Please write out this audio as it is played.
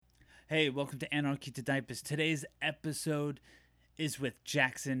Hey, welcome to Anarchy to Diapers. Today's episode is with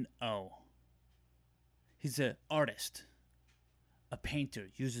Jackson O. He's an artist, a painter,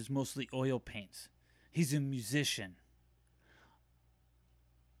 uses mostly oil paints. He's a musician.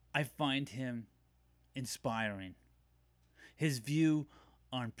 I find him inspiring. His view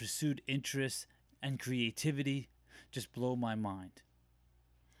on pursued interests and creativity just blow my mind.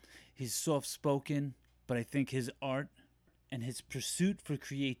 He's soft-spoken, but I think his art and his pursuit for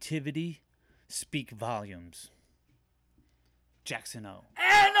creativity speak volumes. Jackson O.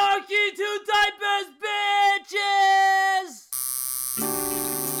 Anarchy to Diapers, bitches!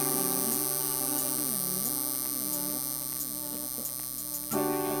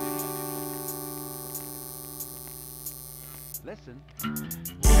 Listen.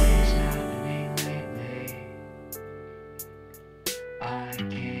 What's happening lately? I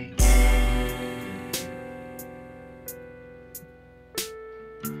can't get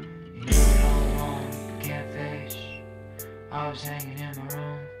you don't want, can't face. I was hanging in my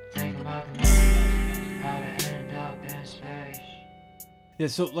room, thinking about the moon, how to end up in space. Yeah,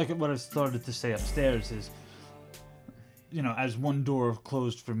 so like what I started to say upstairs is, as one door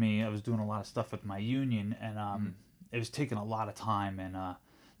closed for me, I was doing a lot of stuff with my union, and it was taking a lot of time, and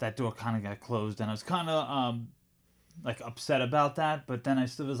that door kind of got closed, and I was kind of like upset about that, but then I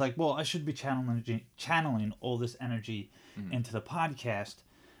still was like, well, I should be channeling all this energy into the podcast.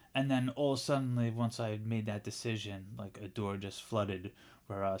 And then all of a sudden, once I had made that decision, like a door just flooded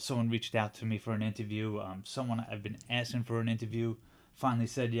where someone reached out to me for an interview. Someone I've been asking for an interview finally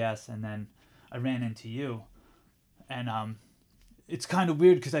said yes, and then I ran into you. And it's kind of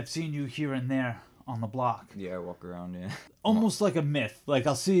weird because I've seen you here and there on the block. Yeah, I walk around, yeah. Almost like a myth. Like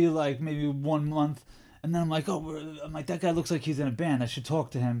I'll see you like maybe 1 month, and then I'm like, that guy looks like he's in a band. I should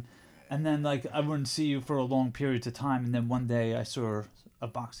talk to him. And then like I wouldn't see you for a long period of time, and then one day I saw a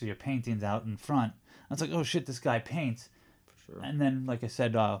box of your paintings out in front. I was like, oh shit, this guy paints. For sure. And then like I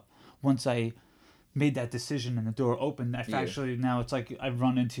said, once I made that decision and the door opened, I've actually now it's like I've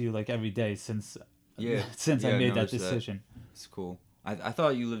run into you like every day since I made that decision. It's cool. I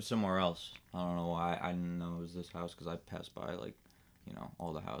thought you lived somewhere else. I don't know why. I didn't know it was this house because I passed by like,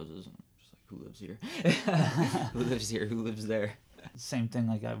 all the houses and just like, who lives here? Who lives here? Who lives there? Same thing,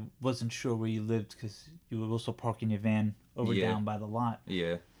 like I wasn't sure where you lived because you were also parking your van down by the lot.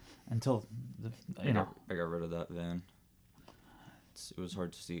 Yeah. Until, I got rid of that van. It was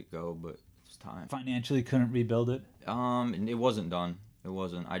hard to see it go, but it's time. Financially couldn't rebuild it? It wasn't done. It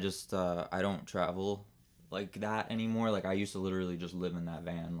wasn't. I just, I don't travel like that anymore. Like I used to literally just live in that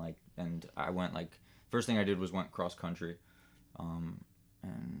van, like, and I went like, first thing I did was went cross country.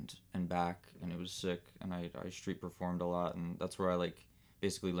 And back, and it was sick, and I street performed a lot, and that's where I like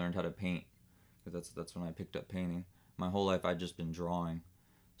basically learned how to paint, because that's when I picked up painting. My whole life I'd just been drawing,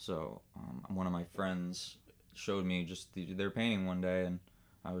 so one of my friends showed me just their painting one day, and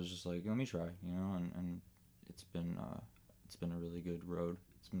I was just like, let me try, and it's been a really good road.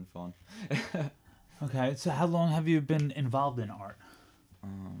 It's been fun. Okay, so how long have you been involved in art?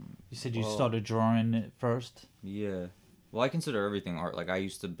 You said you started drawing it first? Yeah. Well, I consider everything art. Like, I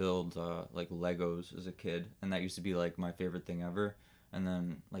used to build, like, Legos as a kid, and that used to be, like, my favorite thing ever. And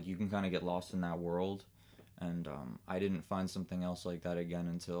then, like, you can kind of get lost in that world, and I didn't find something else like that again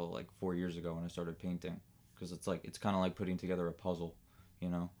until, like, 4 years ago when I started painting. Because it's kind of like putting together a puzzle,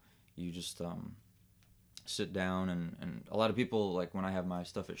 You just sit down, and a lot of people, like, when I have my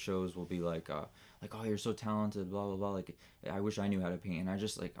stuff at shows will be like, oh, you're so talented, blah, blah, blah. Like, I wish I knew how to paint. And I'm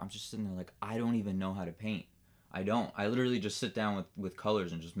just sitting there, like, I don't even know how to paint. I don't. I literally just sit down with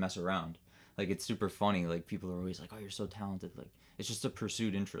colors and just mess around. Like, it's super funny. Like, people are always like, oh, you're so talented. Like, it's just a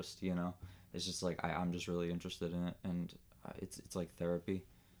pursued interest, It's just like, I'm just really interested in it, and it's like therapy.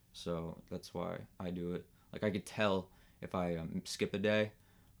 So that's why I do it. Like, I could tell if I skip a day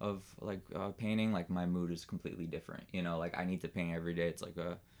of, like, painting, like, my mood is completely different, Like, I need to paint every day. It's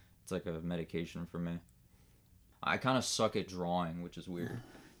like a medication for me. I kind of suck at drawing, which is weird.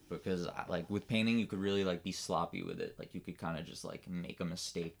 Because, like, with painting, you could really, like, be sloppy with it. Like, you could kind of just, like, make a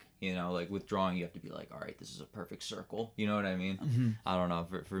mistake, Like, with drawing, you have to be like, all right, this is a perfect circle. You know what I mean? Mm-hmm. I don't know.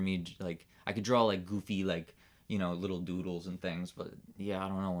 For me, like, I could draw, like, goofy, like, little doodles and things. But, yeah, I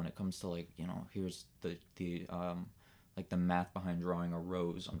don't know. When it comes to, like, here's the math behind drawing a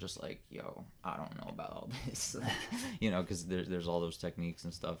rose, I'm just like, yo, I don't know about all this. Like, because there's all those techniques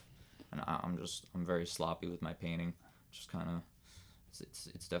and stuff. And I'm very sloppy with my painting. Just kind of...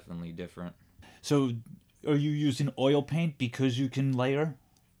 It's definitely different. So, are you using oil paint because you can layer?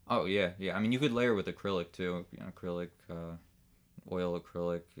 Oh yeah. I mean, you could layer with acrylic too. Acrylic, oil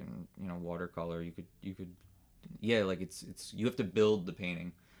acrylic, and watercolor. You could. Yeah, like it's you have to build the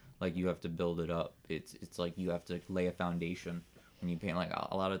painting. like you have to build it up. It's like you have to lay a foundation when you paint. Like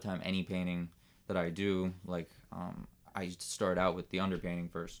a lot of time, any painting that I do, like I start out with the underpainting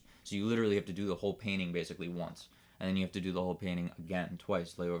first. So you literally have to do the whole painting basically once, and then you have to do the whole painting again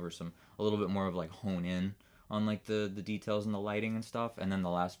twice, lay over a little bit more of like hone in on like the details and the lighting and stuff, and then the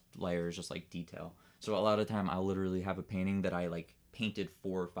last layer is just like detail. So a lot of time I'll literally have a painting that I like painted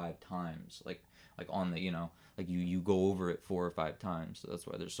 4 or 5 times, like on the, you know, like you go over it 4 or 5 times. So that's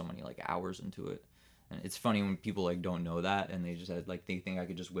why there's so many like hours into it. And it's funny when people like don't know that, and they just had, like, they think I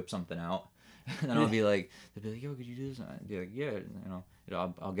could just whip something out. And then I'll be like, they'll be like, yo, could you do this? And I'd be like, yeah, you know,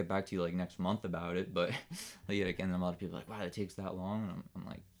 I'll get back to you like next month about it. But yeah, again, a lot of people are like, wow, it takes that long. And I'm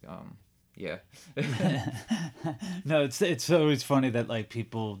like, yeah. No, it's always funny that like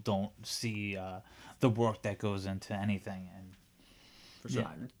people don't see the work that goes into anything, and For sure.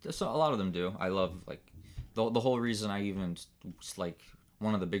 Yeah. So a lot of them do. I love, like, the whole reason I even, like,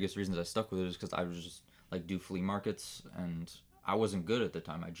 one of the biggest reasons I stuck with it is because I was just, like, do flea markets, and I wasn't good at the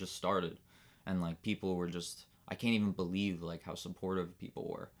time. I just started. And, like, people were just, I can't even believe, like, how supportive people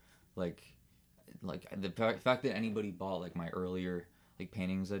were. Like the fact that anybody bought, like, my earlier, like,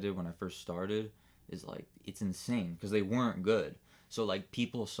 paintings I did when I first started is, like, it's insane, because they weren't good. So, like,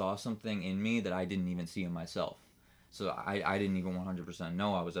 people saw something in me that I didn't even see in myself. So I didn't even 100%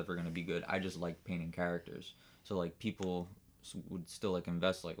 know I was ever going to be good. I just liked painting characters. So, like, people would still, like,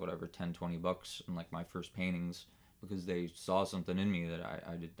 invest, like, whatever, $10-$20 in, like, my first paintings, because they saw something in me that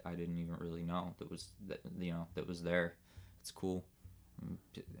I didn't even really know that was there. It's cool.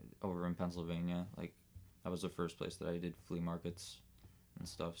 Over in Pennsylvania, like, that was the first place that I did flea markets and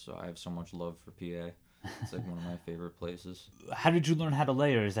stuff. So I have so much love for PA. It's like one of my favorite places. How did you learn how to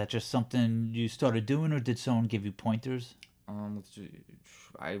layer? Is that just something you started doing, or did someone give you pointers?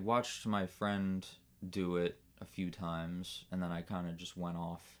 I watched my friend do it a few times, and then I kind of just went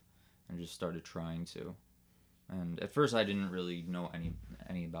off and just started trying to. And at first, I didn't really know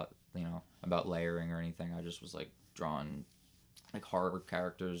any about, you know, about layering or anything. I just was like drawing like horror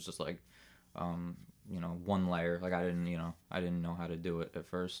characters, just like you know, one layer. Like I didn't know how to do it at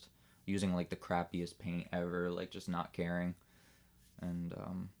first. Using like the crappiest paint ever, like just not caring. And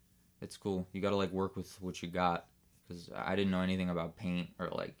it's cool. You gotta like work with what you got, because I didn't know anything about paint or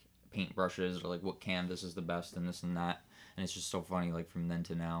like paint brushes or like what canvas is the best and this and that. And it's just so funny, like from then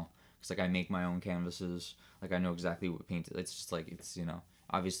to now, because like I make my own canvases. Like I know exactly what paint. It's just like, it's, you know,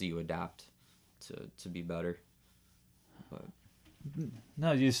 obviously you adapt to be better. But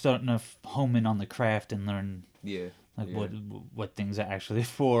no, you're starting to home in on the craft and learn. Yeah. Like yeah. what things are actually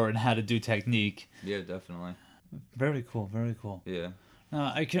for and how to do technique. Yeah, definitely. Very cool. Very cool. Yeah.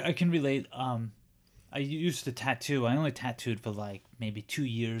 I can relate. I used to tattoo. I only tattooed for like maybe 2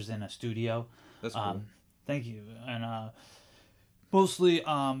 years in a studio. That's cool. Thank you. And mostly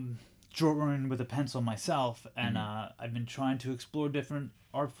drawing with a pencil myself. And I've been trying to explore different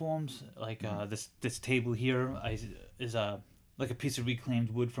art forms. Like this table here is like a piece of reclaimed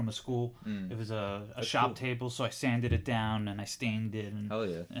wood from a school. It was a shop cool. table, so I sanded it down and I stained it. And, Hell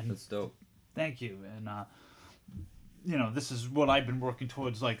yeah, and that's dope. Thank you. And you know, this is what I've been working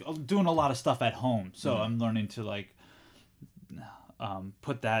towards, like doing a lot of stuff at home. So I'm learning to like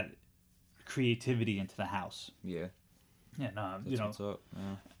put that creativity into the house. Yeah. And That's you know, what's up.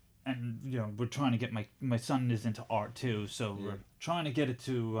 Yeah. and you know, we're trying to get my son is into art too, so we're trying to get it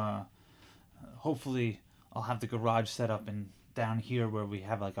to hopefully I'll have the garage set up and down here where we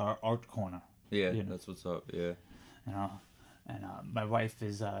have like our art corner. Yeah, you know? that's what's up. Yeah. You know, and my wife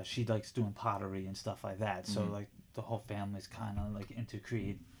is she likes doing pottery and stuff like that. So like the whole family's kind of like into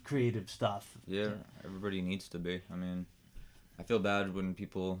creative stuff. Yeah, everybody needs to be. I mean, I feel bad when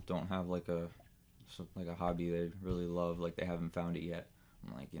people don't have like a hobby they really love, like they haven't found it yet.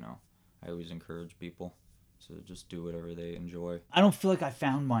 I'm like, you know, I always encourage people to just do whatever they enjoy. I don't feel like I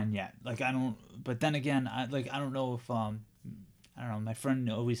found mine yet. Like I don't. But then again, I don't know if I don't know. My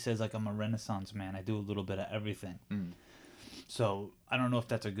friend always says like I'm a Renaissance man. I do a little bit of everything. So I don't know if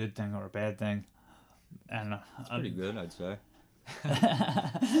that's a good thing or a bad thing. And it's pretty good, I'd say.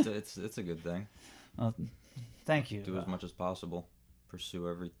 it's a good thing. Thank you. Do as much as possible.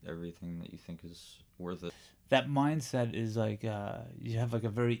 Pursue everything that you think is worth it. That mindset is like you have like a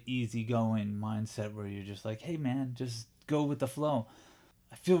very easygoing mindset where you're just like, hey man, just go with the flow.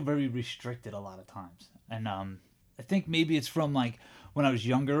 I feel very restricted a lot of times, and I think maybe it's from like when I was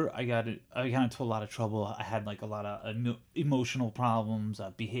younger. I got into a lot of trouble. I had like a lot of emotional problems,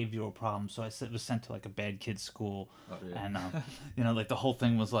 behavioral problems. So I was sent to like a bad kid school, and you know, like the whole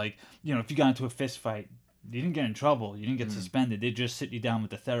thing was like, you know, if you got into a fist fight, you didn't get in trouble. You didn't get suspended. They just sit you down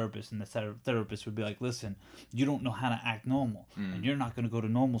with the therapist, and the therapist would be like, listen, you don't know how to act normal, and you're not going to go to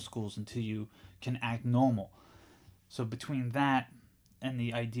normal schools until you can act normal. So between that and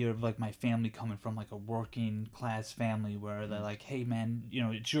the idea of like my family coming from like a working class family where they're like, hey man, you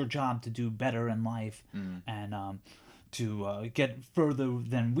know, it's your job to do better in life and to get further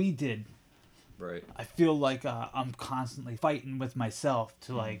than we did. Right. I feel like I'm constantly fighting with myself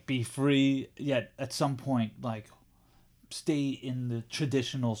to like be free, yet at some point like stay in the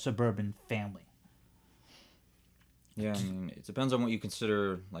traditional suburban family. Yeah, I mean, it depends on what you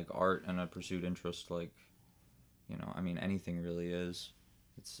consider like art and a pursued interest. Like, you know, I mean, anything really is.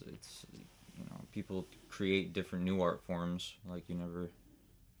 It's you know, people create different new art forms. Like you never,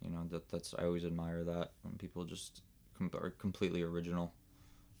 you know, that's I always admire that when people just are completely original.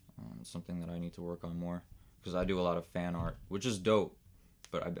 It's something that I need to work on more because I do a lot of fan art, which is dope.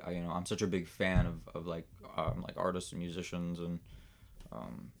 But I you know, I'm such a big fan of like artists and musicians and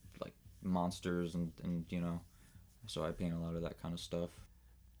like monsters and you know, so I paint a lot of that kind of stuff.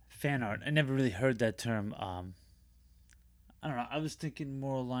 Fan art. I never really heard that term. I don't know. I was thinking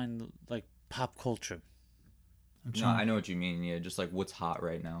more along like pop culture. No, I know what you mean. Yeah, just like what's hot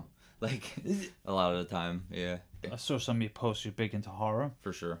right now. Like a lot of the time, yeah. I saw some of your posts. You're big into horror.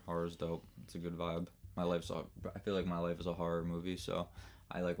 For sure, horror's dope. It's a good vibe. I feel like my life is a horror movie, so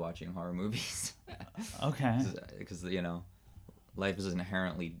I like watching horror movies. Okay. Because you know, life is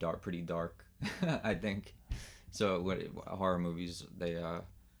inherently pretty dark. I think. So horror movies, they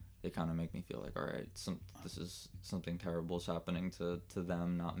kind of make me feel like, all right, this is something terrible is happening to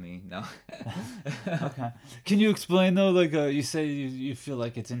them, not me. No. Okay. Can you explain though? Like you say you feel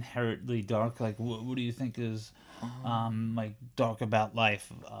like it's inherently dark. Like what do you think is like dark about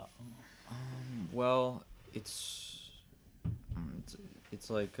life? Well, it's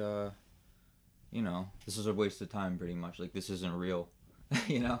like you know, this is a waste of time pretty much. Like this isn't real.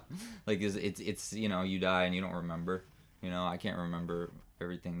 You know, like it's you know, you die and you don't remember. You know, I can't remember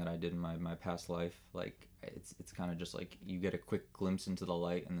everything that I did in my past life. Like it's kind of just like you get a quick glimpse into the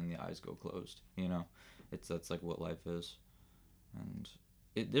light and then the eyes go closed. You know, that's like what life is, and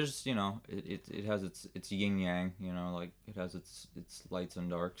there's you know it has its yin yang. You know, like it has its lights and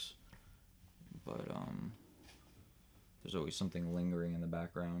darks, but there's always something lingering in the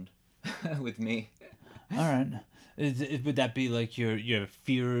background with me. All right. Would that be like your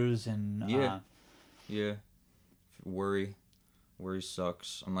fears and Yeah. Worry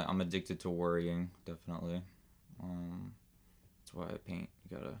sucks. I'm addicted to worrying, definitely. That's why I paint.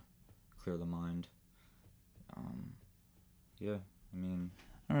 You gotta clear the mind. Yeah, I mean.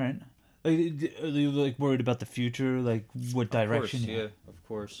 All right. Are you like worried about the future? Like what direction? Yeah, of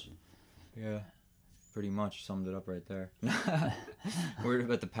course. Yeah. Pretty much summed it up right there. Worried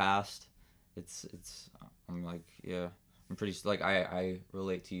about the past. I'm like, yeah. I'm pretty like I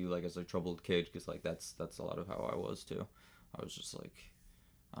relate to you like as a troubled kid because like that's a lot of how I was too. I was just like,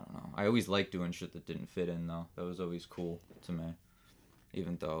 I don't know. I always liked doing shit that didn't fit in though. That was always cool to me.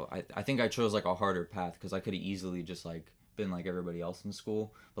 Even though I think I chose like a harder path because I could have easily just like been like everybody else in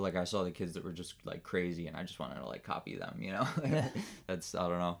school, but like I saw the kids that were just like crazy and I just wanted to like copy them. You know, that's I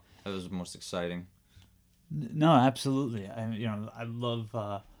don't know. That was most exciting. No, absolutely. I love.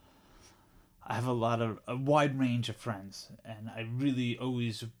 I have a wide range of friends, and I really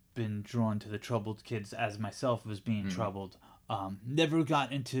always been drawn to the troubled kids as myself as being troubled. Never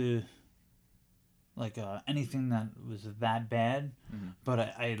got into like anything that was that bad, but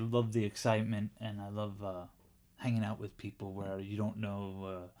I love the excitement, and I love hanging out with people where you don't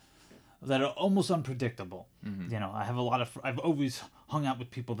know that are almost unpredictable. You know, I have I've always hung out with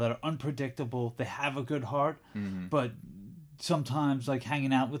people that are unpredictable. They have a good heart, but sometimes like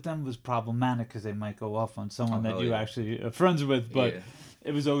hanging out with them was problematic because they might go off on someone that you're actually friends with, but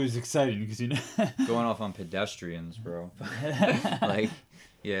it was always exciting because you know going off on pedestrians, bro. Like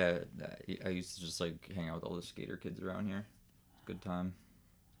yeah, I used to just like hang out with all the skater kids around here. Good time.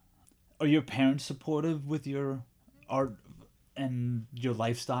 Are your parents supportive with your art and your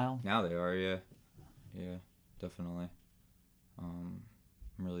lifestyle? Now they are, yeah, definitely. I'm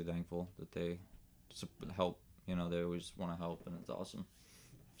really thankful that they help. You know, they always want to help, and it's awesome.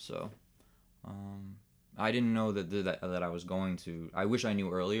 So, I didn't know that I was going to. I wish I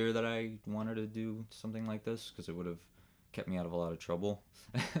knew earlier that I wanted to do something like this because it would have kept me out of a lot of trouble.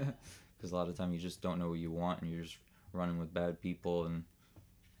 Because a lot of time you just don't know what you want, and you're just running with bad people, and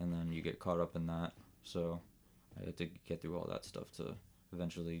then you get caught up in that. So, I had to get through all that stuff to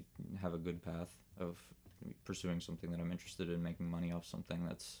eventually have a good path of pursuing something that I'm interested in, making money off something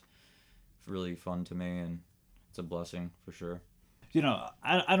that's really fun to me and. It's a blessing for sure. you know,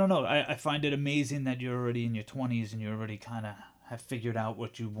 I don't know. I find it amazing that you're already in your 20s and you already kind of have figured out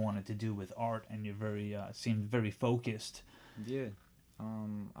what you wanted to do with art, and you're very seem very focused. Yeah.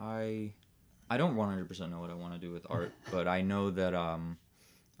 I don't 100% know what I want to do with art, but I know that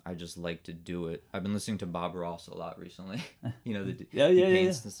I just like to do it. I've been listening to Bob Ross a lot recently. You know, Yeah, he yeah, yeah,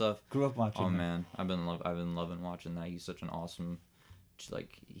 paints yeah. and stuff. Grew up watching. Oh him. man, I've been loving watching that. He's such an awesome, just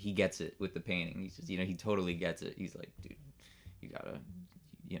like he gets it with the painting. He's just, you know, he totally gets it. He's like, dude, you gotta,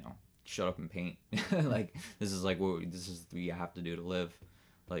 you know, shut up and paint. Like this is what you have to do to live.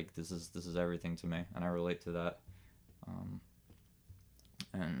 Like this is everything to me, and I relate to that.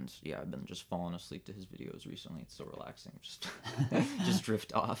 And yeah, I've been just falling asleep to his videos recently. It's so relaxing. Just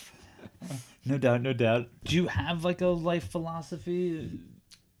drift off. No doubt, no doubt. Do you have like a life philosophy?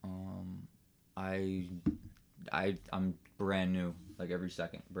 I'm brand new. Like every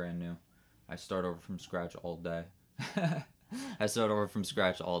second, brand new. I start over from scratch all day. I start over from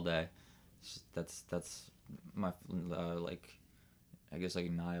scratch all day. That's my like, I guess like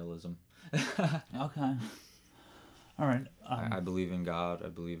nihilism. Okay. All right. I believe in God. I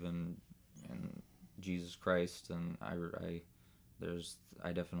believe in Jesus Christ, and I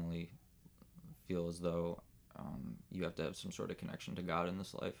definitely feel as though you have to have some sort of connection to God in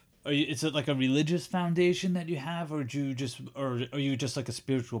this life. Is it like a religious foundation that you have, or are you just like a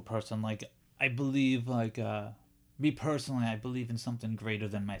spiritual person? Like I believe, like me personally, I believe in something greater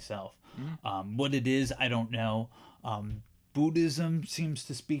than myself. What it is, I don't know. Buddhism seems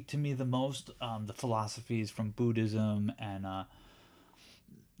to speak to me the most. The philosophies from Buddhism, and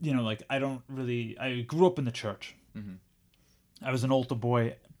you know, like I grew up in the church. I was an altar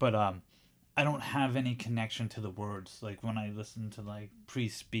boy, but I don't have any connection to the words. Like when I listen to like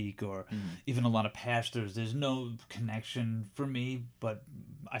priests speak, or even a lot of pastors, there's no connection for me. But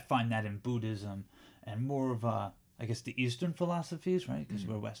I find that in Buddhism and more of I guess the Eastern philosophies, right? Because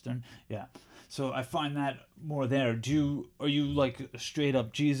we're Western, yeah. So I find that more there. Are you like a straight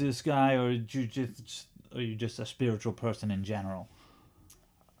up Jesus guy, or are you just a spiritual person in general?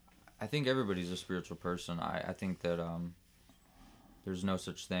 I think everybody's a spiritual person. I think that there's no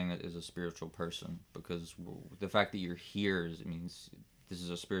such thing as a spiritual person, because the fact that you're here it means this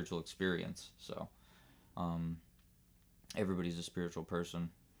is a spiritual experience. So everybody's a spiritual person,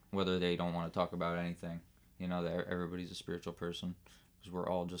 whether they don't want to talk about anything. You know, that everybody's a spiritual person, because we're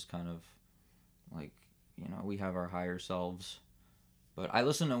all just kind of like, you know, we have our higher selves. But I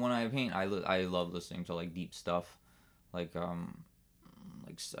listen to, when I paint, I love listening to like deep stuff, like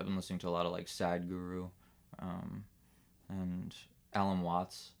I've been listening to a lot of like Sadhguru, and Alan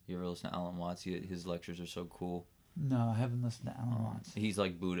Watts. You ever listen to Alan Watts? His lectures are so cool. No, I haven't listened to Alan Watts. He's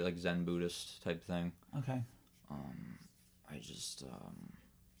like Buddha, like Zen Buddhist type thing. Okay. I just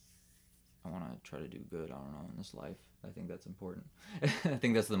I want to try to do good. I don't know, in this life. I think that's important. I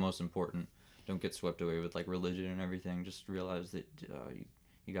think that's the most important. Don't get swept away with like religion and everything. Just realize that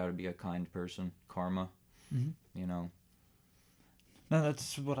you got to be a kind person. Karma. You know. No,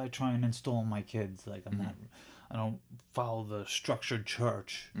 that's what I try and install in my kids. Like I don't follow the structured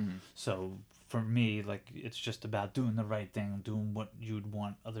church. So for me, like it's just about doing the right thing, doing what you'd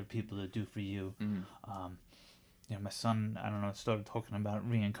want other people to do for you. You know, my son, I don't know, started talking about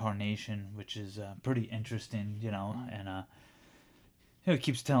reincarnation, which is pretty interesting, you know, and you know, he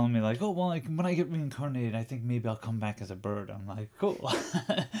keeps telling me like, oh, well, like when I get reincarnated, I think maybe I'll come back as a bird. I'm like, cool,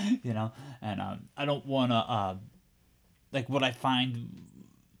 you know, and I don't want to, like what I find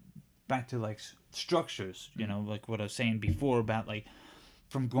back to like structures, you know, like what I was saying before about like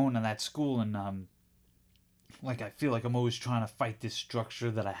from going to that school, and like I feel like I'm always trying to fight this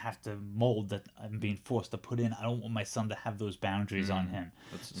structure that I have to mold, that I'm being forced to put in. I don't want my son to have those boundaries on him.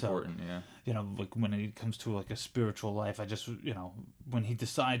 That's important, yeah. You know, like when it comes to like a spiritual life, I just, you know, when he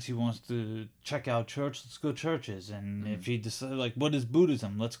decides he wants to check out church, let's go churches. And if he decides like, what is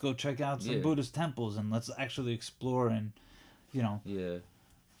Buddhism? Let's go check out some Buddhist temples, and let's actually explore and, you know,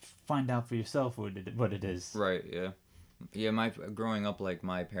 find out for yourself what it is. Right, yeah. Yeah, growing up, like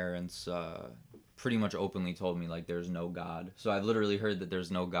my parents pretty much openly told me like there's no God. So I've literally heard that there's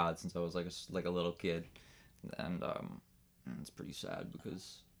no God since I was like a little kid, and it's pretty sad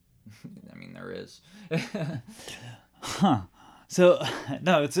because I mean there is. Huh. So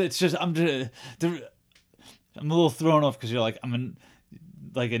no, it's just I'm a little thrown off because you're like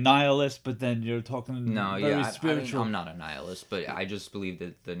like a nihilist, but then you're talking no, very yeah, spiritual. I'm not a nihilist, but I just believe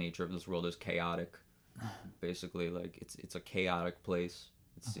that the nature of this world is chaotic. Basically, like it's a chaotic place.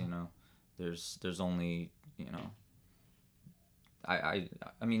 It's you know. There's only, you know, I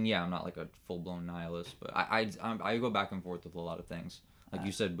mean, yeah, I'm not like a full-blown nihilist, but I go back and forth with a lot of things. Like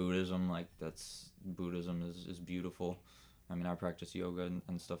you said, Buddhism, like Buddhism is beautiful, I mean, I practice yoga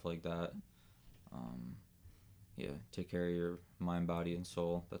and stuff like that. Yeah, take care of your mind, body, and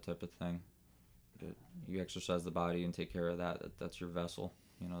soul, that type of thing. But you exercise the body and take care of that's your vessel.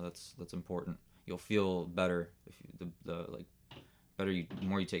 You know, that's important. You'll feel better if you, the better you, the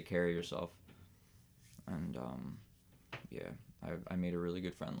more you take care of yourself. And yeah, I made a really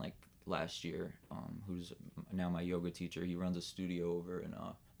good friend like last year, who's now my yoga teacher. He runs a studio over in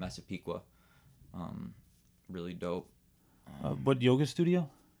Massapequa. Really dope. What yoga studio?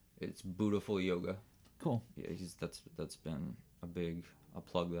 It's Beautiful Yoga. Cool. Yeah, that's been a big. I'll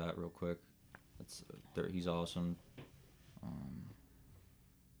plug that real quick. He's awesome.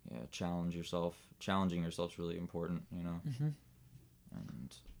 Yeah, challenging yourself's really important, you know. Mm-hmm.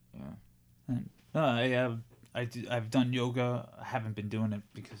 And yeah. I've done yoga. I haven't been doing it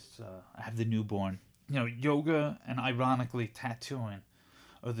because I have the newborn. You know, yoga and ironically tattooing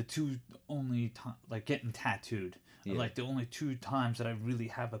are the two only like getting tattooed. Yeah. Like the only two times that I really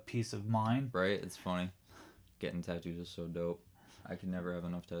have a peace of mind. Right? It's funny. Getting tattoos is so dope. I could never have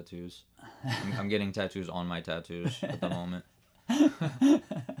enough tattoos. I'm getting tattoos on my tattoos at the moment.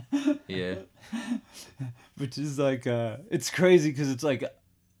 Yeah. Which is like it's crazy because it's like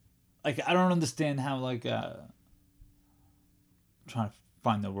I don't understand how like I'm trying to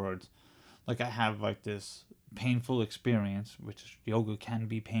find the words. Like I have like this painful experience, which yoga can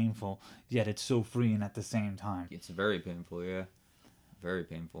be painful, yet it's so freeing at the same time. It's very painful, yeah. Very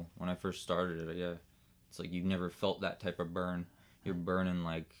painful. When I first started it, yeah. It's like you've never felt that type of burn. You're burning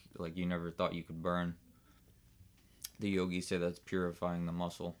like you never thought you could burn. The yogis say that's purifying the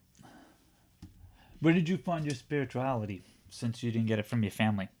muscle. Where did you find your spirituality since you didn't get it from your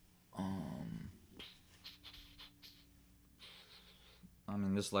family? I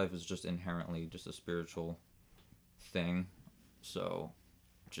mean, this life is just inherently just a spiritual thing. So,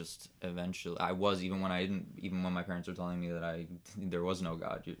 just eventually, even when my parents were telling me that there was no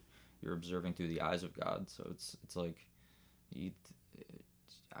God. You're observing through the eyes of God. So it's like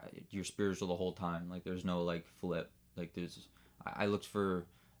you're spiritual the whole time. Like there's no like flip. Like I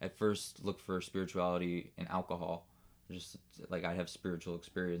at first looked for spirituality in alcohol. Just like I'd have spiritual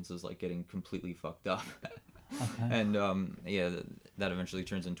experiences like getting completely fucked up. Okay. And yeah, that eventually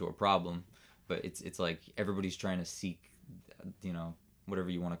turns into a problem. But it's like everybody's trying to seek, you know, whatever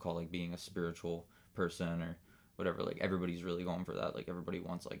you want to call like being a spiritual person or whatever. Like everybody's really going for that. Like everybody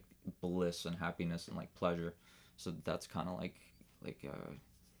wants like bliss and happiness and like pleasure. So that's kind of like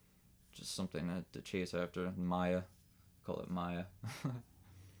just something to chase after. Maya, call it Maya.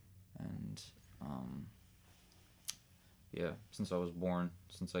 And yeah, since I was born,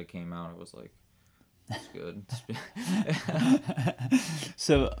 since I came out, I was like, it's good.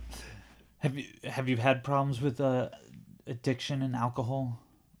 So, have you had problems with addiction and alcohol?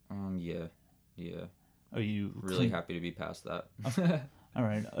 Yeah. Are you Really happy to be past that? All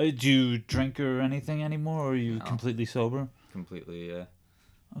right. Do you drink or anything anymore, or are you No. completely sober? Completely, yeah.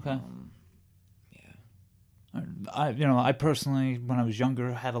 Okay. Yeah. I personally, when I was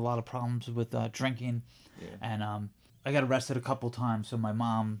younger, had a lot of problems with drinking, Yeah. and I got arrested a couple times. So my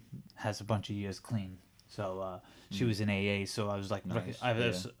mom has a bunch of years clean. So she was in AA. So I was like, Nice,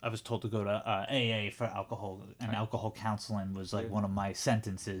 I was told to go to AA for alcohol, and alcohol counseling was like one of my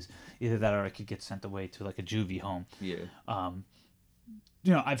sentences. Either that, or I could get sent away to like a juvie home. Yeah.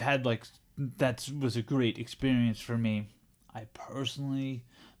 I've had like that was a great experience for me. I personally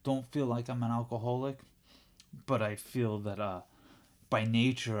don't feel like I'm an alcoholic, but I feel that by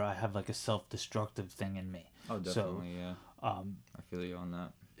nature I have like a self-destructive thing in me. Oh, definitely, yeah. I feel you on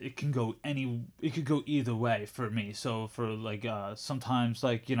that. It could go either way for me. So for like sometimes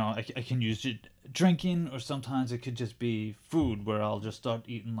like I can use it drinking, or sometimes it could just be food where I'll just start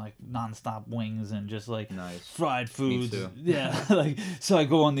eating like nonstop wings and just like Nice. fried foods. Me too. Yeah, like so I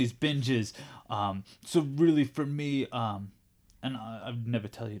go on these binges. So really for me, and I'd never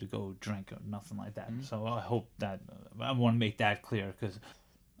tell you to go drink or nothing like that. Mm-hmm. So I hope that I want to make that clear because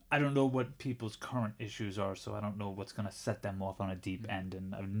I don't know what people's current issues are, so I don't know what's going to set them off on a deep end,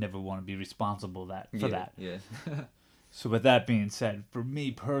 and I would never want to be responsible for that. Yeah. So with that being said, for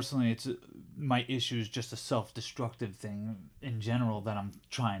me personally, it's my issue is just a self-destructive thing in general that I'm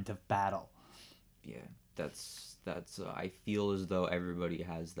trying to battle. Yeah, that's I feel as though everybody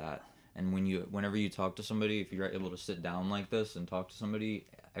has that. And whenever you talk to somebody, if you're able to sit down like this and talk to somebody,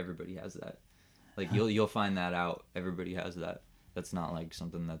 everybody has that. Like you'll find that out. Everybody has that. That's not like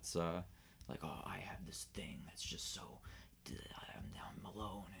something that's like, oh, I have this thing that's just so I'm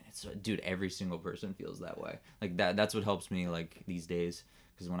alone. And it's dude, every single person feels that way. Like that's what helps me like these days,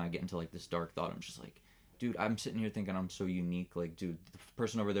 because when I get into like this dark thought, I'm just like, dude, I'm sitting here thinking I'm so unique. Like, dude, the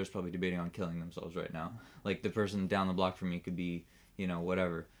person over there is probably debating on killing themselves right now. Like, the person down the block from me could be, you know,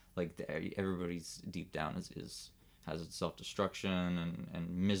 whatever. Like, everybody's deep down has its self-destruction and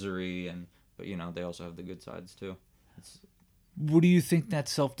misery, but, you know, they also have the good sides, too. What do you think that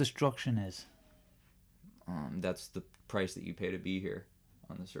self-destruction is? That's the price that you pay to be here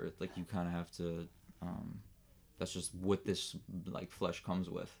on this earth. Like, you kind of have to, that's just what this, like, flesh comes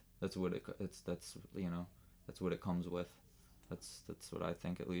with. That's what that's you know, that's what it comes with. That's what I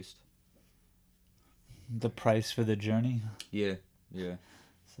think, at least. The price for the journey? Yeah.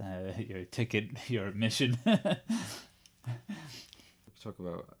 So your ticket, your admission. Talk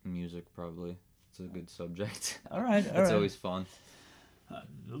about music, probably. It's a good subject. All right. It's always fun. A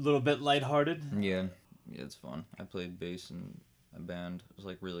little bit lighthearted. Yeah, it's fun. I played bass in a band. It was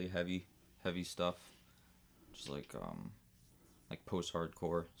like really heavy stuff. Just like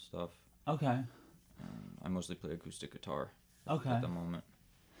post-hardcore stuff. Okay. I mostly play acoustic guitar. Okay. At the moment.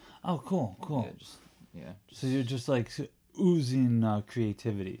 Oh, cool. Yeah. So you're just like oozing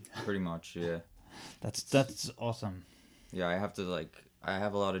creativity. Pretty much, yeah. That's awesome. Yeah, I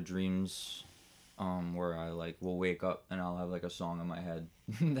have a lot of dreams where I like will wake up and I'll have like a song in my head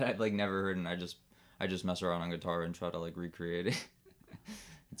that I've like never heard, and I just mess around on guitar and try to like recreate it.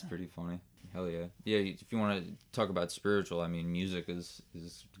 It's pretty funny. Hell yeah. Yeah, if you want to talk about spiritual, I mean, music is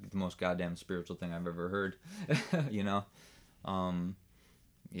the most goddamn spiritual thing I've ever heard. You know?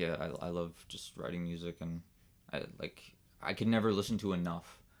 Yeah, I love just writing music, and I could never listen to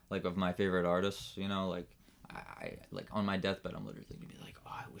enough like of my favorite artists, you know, like I like on my deathbed I'm literally gonna be like,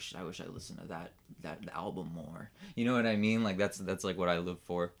 oh, I wish I listened to that album more. You know what I mean? Like that's like what I live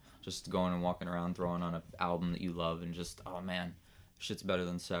for. Just going and walking around throwing on an album that you love and just, oh man, shit's better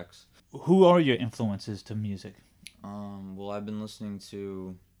than sex. Who are your influences to music? Well, I've been listening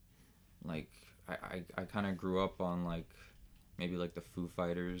to, like, I kind of grew up on, like, maybe, like, the Foo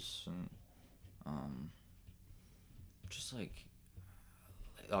Fighters and, just, like,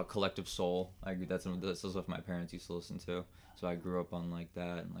 Collective Soul. That's the stuff my parents used to listen to. So I grew up on, like,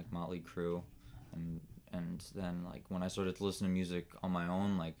 that and, like, Motley Crue. And then, like, when I started to listen to music on my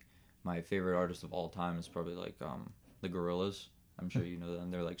own, like, my favorite artist of all time is probably, like, the Gorillaz. I'm sure you know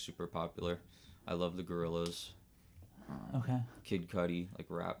them. They're like super popular. I love the Gorillaz. Okay. Kid Cudi, like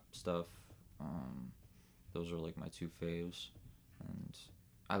rap stuff. Those are like my two faves, and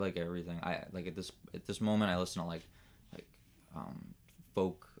I like everything. I like at this moment I listen to like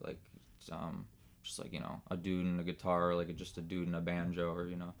folk, like just like, you know, a dude and a guitar, or like just a dude and a banjo, or,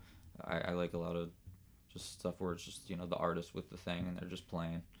 you know, I like a lot of just stuff where it's just, you know, the artist with the thing and they're just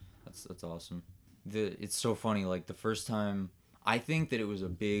playing. That's awesome. It's so funny. Like the first time. I think that it was a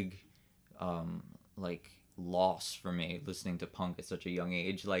big, like, loss for me listening to punk at such a young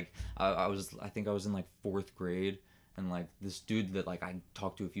age. Like, I think I was in, like, 4th grade, and, like, this dude that, like, I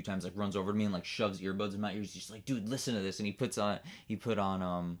talked to a few times, like, runs over to me and, like, shoves earbuds in my ears. He's just like, dude, listen to this. And he put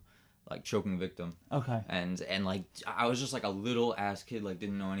on, like, Choking Victim. Okay. And, like, I was just, like, a little ass kid, like,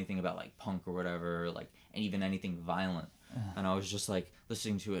 didn't know anything about, like, punk or whatever, or, like, and even anything violent. And I was just like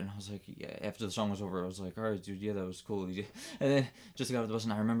listening to it, and I was like, yeah, after the song was over, I was like, all right, dude, yeah, that was cool. And then just got off the bus,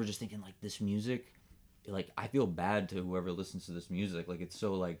 and I remember just thinking, like, this music, like, I feel bad to whoever listens to this music. Like, it's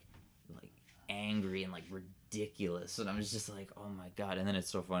so like angry and like ridiculous, and I'm just like, oh my god. And then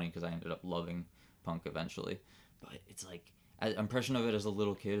it's so funny because I ended up loving punk eventually, but it's like an impression of it as a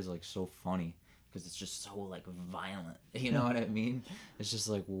little kid is like so funny because it's just so like violent. You know what I mean? It's just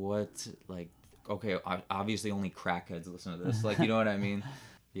like, what, like. Okay, obviously only crackheads listen to this. Like, you know what I mean?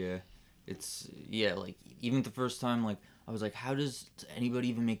 Yeah. Like, even the first time, like, I was like, how does anybody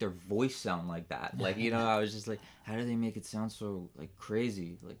even make their voice sound like that? Like, you know, I was just like, how do they make it sound so, like,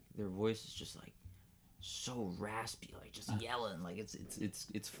 crazy? Like, their voice is just, like, so raspy, like, just yelling. Like,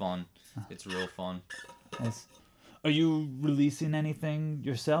 it's fun. It's real fun. Nice. Are you releasing anything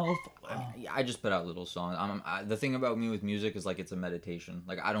yourself? I just put out little songs. The thing about me with music is, like, it's a meditation.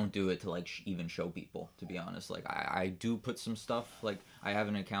 Like, I don't do it to, like, even show people, to be honest. Like, I do put some stuff. Like, I have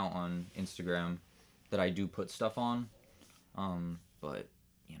an account on Instagram that I do put stuff on. But,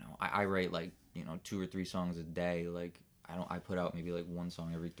 you know, I write, like, you know, 2 or 3 songs a day. Like, I put out maybe, like, 1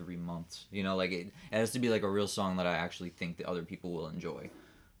 song every 3 months. You know, like, it has to be, like, a real song that I actually think that other people will enjoy.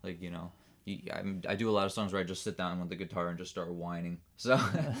 Like, you know. I do a lot of songs where I just sit down with the guitar and just start whining. So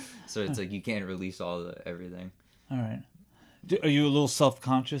it's like you can't release everything. All right. Are you a little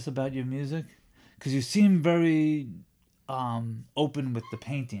self-conscious about your music? Because you seem very open with the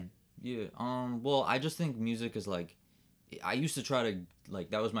painting. Yeah. Well, I just think music is like, I used to try to, like,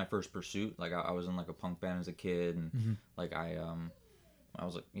 that was my first pursuit. Like, I was in, like, a punk band as a kid, and like I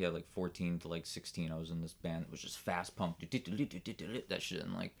was like 14 to like 16. I was in this band that was just fast punk, that shit,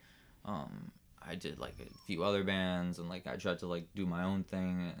 and like I did like a few other bands, and like I tried to like do my own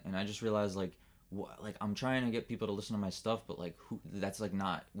thing, and I just realized like like I'm trying to get people to listen to my stuff, but like that's like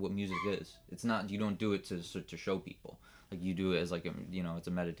not what music is. It's not. You don't do it to show people. Like you do it as like it's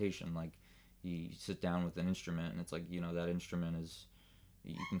a meditation. Like you sit down with an instrument, and it's like that instrument is,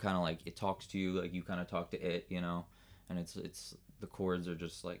 you can kind of like, it talks to you, like you kind of talk to it, and it's the chords are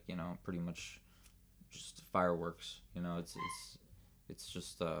just like pretty much just fireworks. It's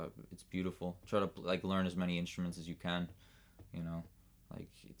just it's beautiful. Try to like learn as many instruments as you can. Like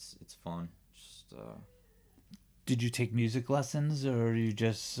it's fun. Just Did you take music lessons, or you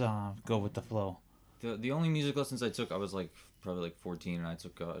just go with the flow? The only music lessons I took, I was like probably like 14, and I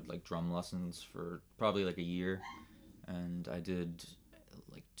took like drum lessons for probably like a year, and I did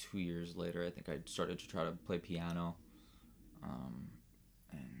like 2 years later, I think I started to try to play piano,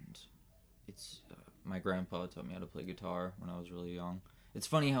 and it's my grandpa taught me how to play guitar when I was really young. It's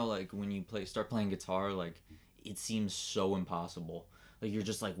funny how like when you start playing guitar, like it seems so impossible. Like you're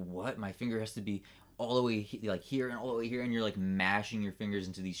just like, what? My finger has to be all the way like here and all the way here, and you're like mashing your fingers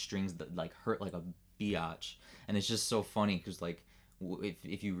into these strings that like hurt like a biatch. And it's just so funny because like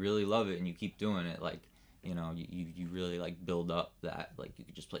if you really love it and you keep doing it, like you really like build up that, like you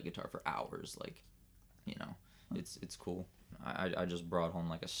could just play guitar for hours. Like it's cool. I just brought home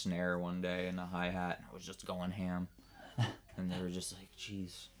like a snare one day and a hi-hat, and I was just going ham, and they were just like,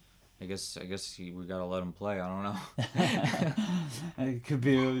 geez, I guess we gotta let him play. I don't know. It could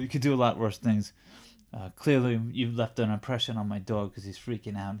be. You could do a lot worse things. Clearly, you've left an impression on my dog because he's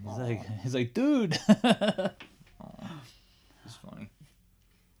freaking out. He's like, dude. It's funny.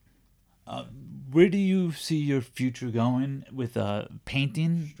 Where do you see your future going with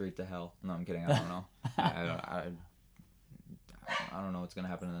painting? Straight to hell. No, I'm kidding. I don't know. I don't know what's gonna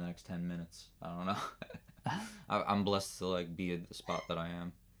happen in the next 10 minutes. I don't know. I'm blessed to like be at the spot that I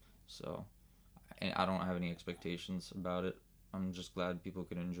am, so I don't have any expectations about it. I'm just glad people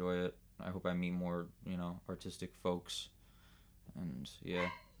can enjoy it. I hope I meet more, artistic folks, and yeah.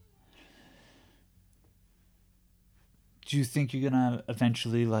 Do you think you're gonna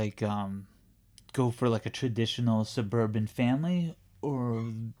eventually like go for like a traditional suburban family, or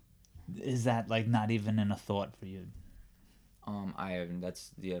is that like not even in a thought for you? I haven't.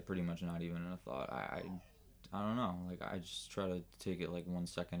 That's pretty much not even in a thought. I don't know. Like I just try to take it like 1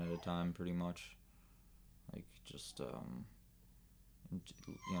 second at a time, pretty much. Like just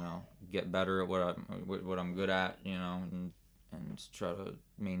get better at what I'm good at, and try to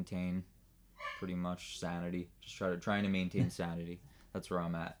maintain pretty much sanity. Just trying to maintain sanity. That's where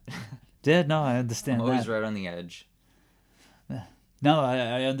I'm at. Yeah, no, I understand. I'm always that. right on the edge. No,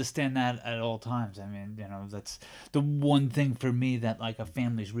 I understand that at all times. I mean, that's the one thing for me that like a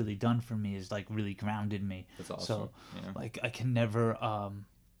family's really done for me, is like really grounded me. That's awesome. So Yeah. like I can never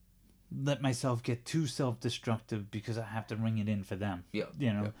let myself get too self-destructive because I have to ring it in for them. Yeah.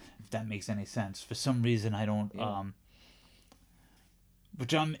 If that makes any sense. For some reason I don't Yeah.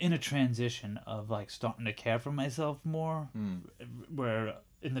 which I'm in a transition of like starting to care for myself more, where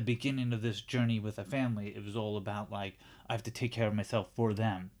in the beginning of this journey with a family, it was all about like, I have to take care of myself for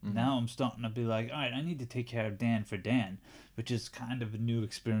them. Mm-hmm. Now I'm starting to be like, all right, I need to take care of Dan for Dan, which is kind of a new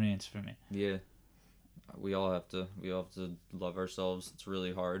experience for me. Yeah. We all have to love ourselves. It's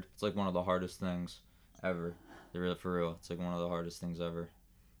really hard. It's like one of the hardest things ever. For real. It's like one of the hardest things ever.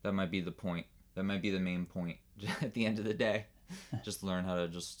 That might be the point. That might be the main point at the end of the day. Just learn how to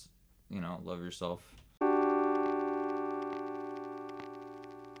just, love yourself.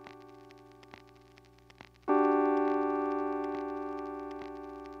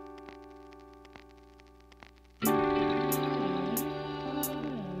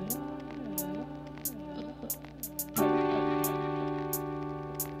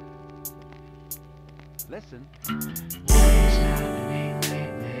 Listen. What is happening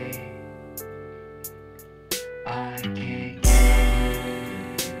lately? I can't get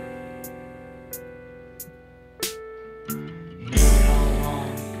you don't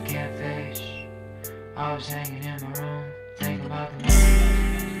want catfish. I was hanging in my room, thinking about the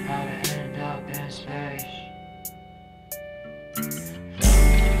moon, how to end up in space.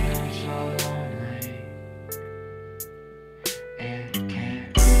 Feeling so lonely. It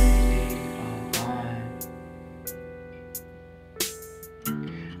can't be all gone.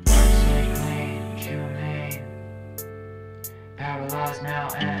 Paralyzed now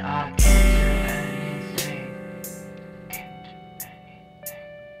and I can't do anything.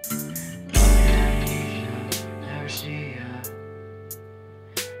 No amnesia, never see ya.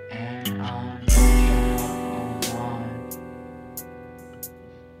 And I'm so alone.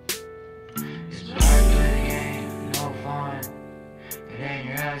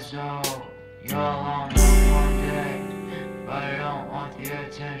 as though you're alone on one day, but I don't want the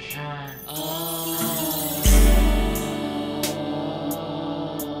attention.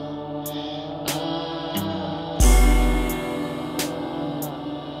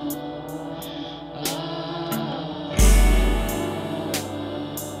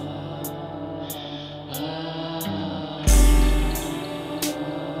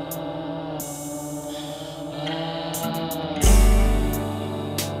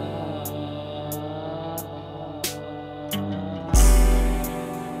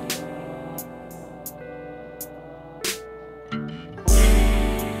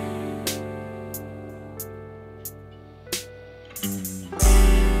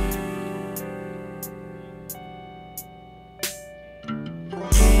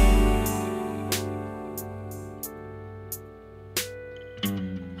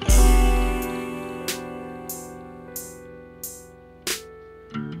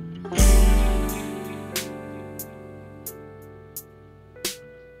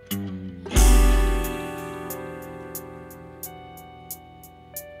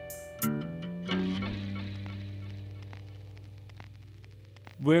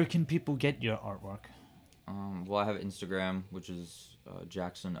 Where can people get your artwork? Well, I have Instagram, which is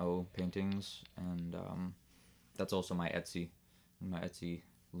Jackson O Paintings, and that's also my Etsy. My Etsy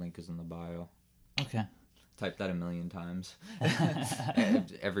link is in the bio. Okay. Type that 1,000,000 times.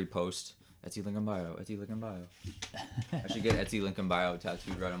 Every post. Etsy link in bio. Etsy link in bio. I should get Etsy link in bio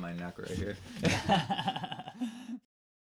tattooed right on my neck right here.